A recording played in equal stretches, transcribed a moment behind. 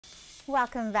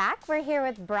Welcome back. We're here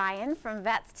with Brian from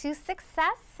Vets to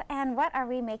Success. And what are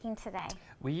we making today?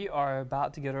 We are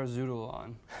about to get our Zoodle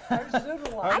on. Our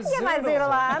Zoodle on. I can get my Zoodle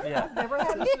on. Yeah. I've never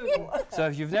had a Zoodle. So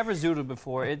if you've never Zoodled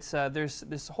before, it's there's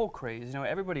this whole craze. You know,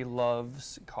 everybody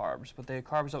loves carbs, but the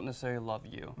carbs don't necessarily love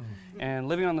you. Mm-hmm. And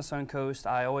living on the Sun Coast,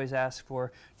 I always ask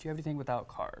for, do you have anything without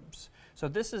carbs? So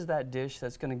this is that dish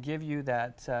that's going to give you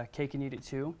that cake and eat it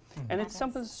too. Mm-hmm. And it's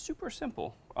something super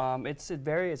simple. It's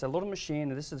a little machine,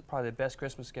 and this is probably the best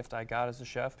Christmas gift I got as a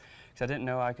chef, because I didn't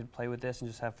know I could play with this and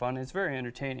just have fun. It's very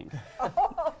entertaining.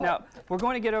 Now, we're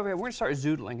going to get over here, we're going to start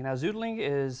zoodling. Now, zoodling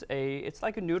is it's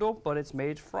like a noodle, but it's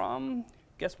made from,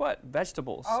 guess what?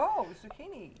 Vegetables. Oh,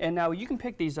 zucchini. And now you can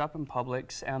pick these up in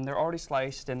Publix, and they're already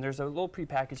sliced, and there's a little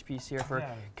prepackaged piece here for,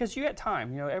 because you got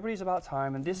time. You know, everybody's about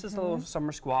time, and this is a little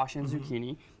summer squash and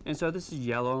zucchini. And so this is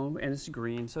yellow, and it's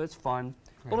green, so it's fun.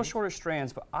 A little shorter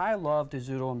strands, but I love to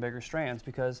zoodle in bigger strands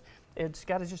because it's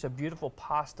got just a beautiful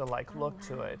pasta-like look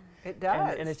to it. It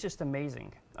does. And it's just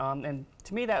amazing. And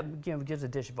to me, that gives a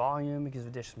dish volume, it gives a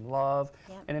dish some love,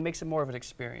 and it makes it more of an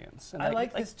experience. And I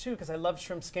like this too because I love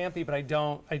shrimp scampi, but I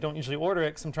don't usually order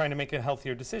it because I'm trying to make a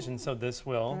healthier decision. So this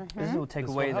will take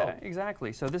away that.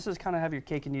 Exactly. So this is kind of have your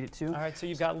cake and eat it too. All right. So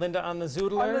you've got Linda on the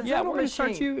zoodler. Yeah, we're going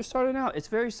to start it out. It's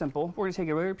very simple. We're going to take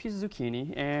a regular piece of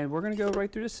zucchini and we're going to go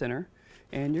right through the center.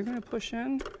 And you're going to push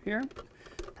in here,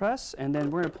 press, and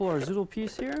then we're going to pull our zoodle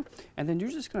piece here, and then you're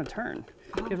just going to turn.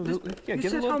 You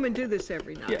sit home and do this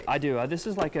every night. Yeah, I do. This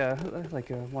is like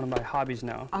one of my hobbies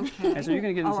now. Okay. And so you're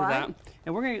going to get into that,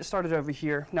 and we're going to get started over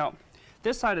here. Now,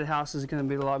 this side of the house is going to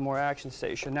be a lot more action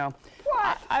station. Now,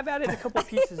 I've added a couple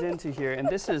pieces into here, and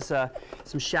this is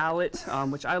some shallot,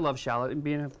 which I love shallot. And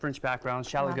being a French background,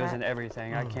 shallot goes into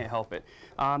everything. I can't help it.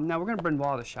 Now we're going to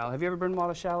brunoise the shallot. Have you ever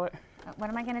brunoise a shallot?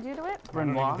 What am I going to do to it?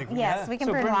 Brunoise. Yes, we can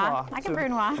brunoise. I can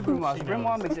brunoise.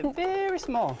 Brunoise makes it very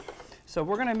small. So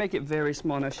we're going to make it very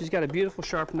small. Now she's got a beautiful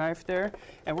sharp knife there,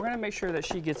 and we're going to make sure that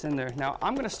she gets in there. Now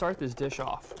I'm going to start this dish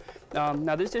off.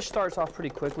 Now this dish starts off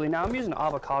pretty quickly. Now I'm using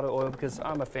avocado oil because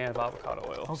I'm a fan of avocado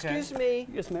oil. Okay. Excuse me.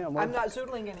 Yes, ma'am. I'm not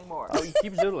zoodling anymore. Oh, you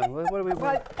keep zoodling. What do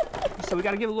we? So we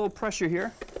got to give a little pressure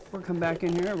here. We're going to come back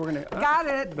in here. We're going to. Got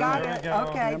it.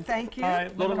 Okay. Thank you. All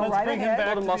right. Let's bring him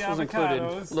back to the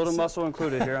avocados. Little muscle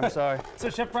included here. I'm sorry. So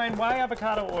Chef Brian, why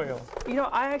avocado oil? You know,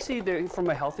 I actually, from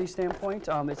a healthy standpoint,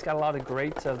 it's got a lot of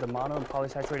great the mono and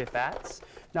polysaturated fats,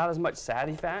 not as much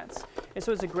fatty fats, and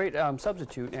so it's a great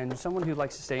substitute. And someone who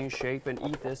likes to stay in shape and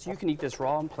eat this, you can eat this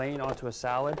raw and plain onto a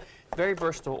salad. Very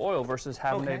versatile oil versus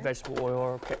having a vegetable oil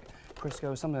or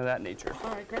Crisco, something of that nature.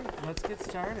 All right, great. Let's get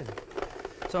started.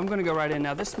 So I'm going to go right in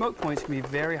now. This smoke point's going to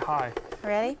be very high.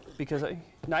 Ready? Because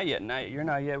not yet. You're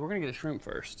not yet. We're going to get the shrimp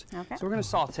first. Okay. So we're going to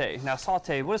saute. Now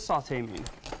saute. What does saute mean? What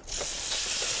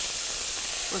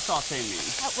does saute mean?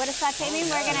 What does saute mean?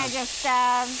 We're going to just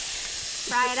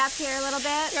fry it up here a little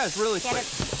bit. Yeah, it's really quick.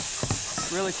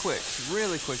 Really quick.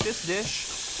 Really quick. This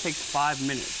dish takes 5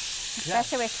 minutes.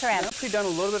 Especially with shrimp. I've actually done a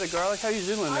little bit of garlic. How are you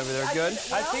zoodling over there? Good?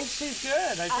 I think she's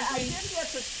good. I did get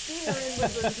to see her in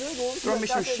with the zoodles. Throw me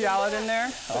some shallot in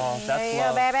there. Oh, that's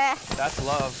love. Baby. That's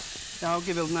love. Now I'll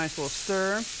give it a nice little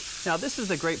stir. Now this is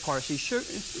the great part. See,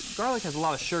 garlic has a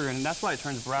lot of sugar in it, and that's why it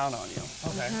turns brown on you.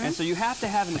 Okay. And so you have to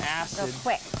have an acid.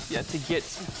 To get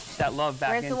that love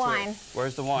back into it. Where's the wine?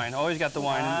 Where's the wine? Always got the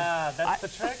wine. That's the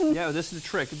trick? Yeah, this is the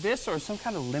trick. This or some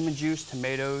kind of lemon juice,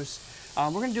 tomatoes.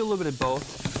 We're going to do a little bit of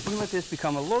both. We're going to let this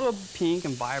become a little pink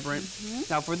and vibrant.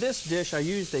 Now for this dish, I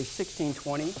used a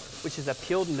 1620, which is a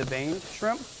peeled and deveined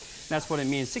shrimp. That's what it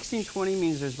means. 1620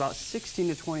 means there's about 16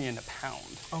 to 20 in a pound.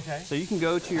 Okay. So you can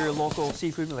go to your local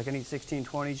seafood, like I need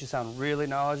 1620s. You sound really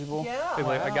knowledgeable. Yeah.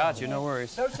 People are like, I got you, no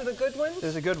worries. Those are the good ones?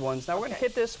 Those are good ones. Now we're going to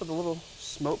hit this with a little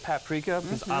smoked paprika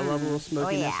because I love a little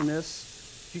smokiness in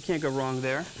this. You can't go wrong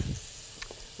there.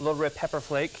 A little red pepper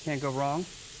flake, can't go wrong.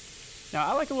 Now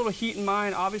I like a little heat in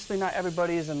mine. Obviously not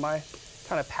everybody is in my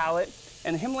kind of palate.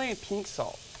 And Himalayan pink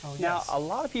salt. Oh, now, a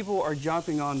lot of people are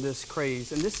jumping on this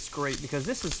craze, and this is great because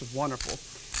this is wonderful.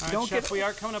 All right, Chef, we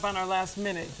are coming up on our last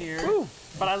minute here,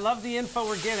 but I love the info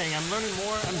we're getting. I'm learning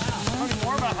more. I'm learning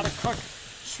more about how to cook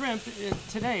shrimp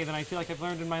today than I feel like I've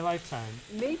learned in my lifetime.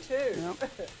 Me too. Yep.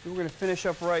 We're going to finish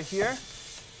up right here.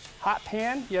 Hot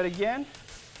pan yet again.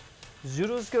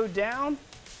 Zoodles go down.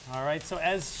 All right, so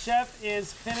as Chef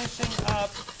is finishing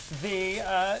up the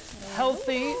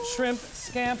healthy shrimp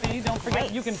scampi, don't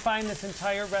forget you can find this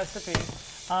entire recipe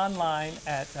online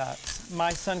at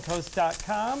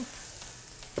mysuncoast.com.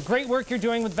 Great work you're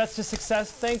doing with Vets to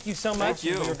Success. Thank you so much.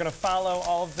 Thank you. We're going to follow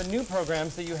all of the new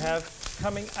programs that you have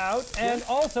coming out. And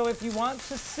also, if you want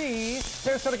to see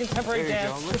Sarasota Contemporary There you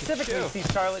Dance, go. Look at specifically you. see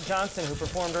Scarlett Johnson, who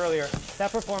performed earlier,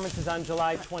 that performance is on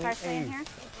July Parsley in 28th. here?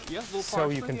 Yeah, little So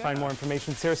parsley, you can yeah. find more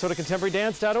information at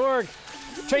SarasotaContemporaryDance.org.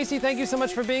 Tracy, thank you so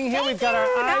much for being here. We've got our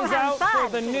Now we're eyes having out fun.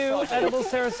 for the new Edible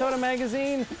Sarasota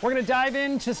magazine. We're going to dive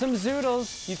into some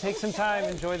Zoodles. You take some time,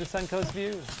 enjoy the Suncoast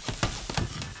view.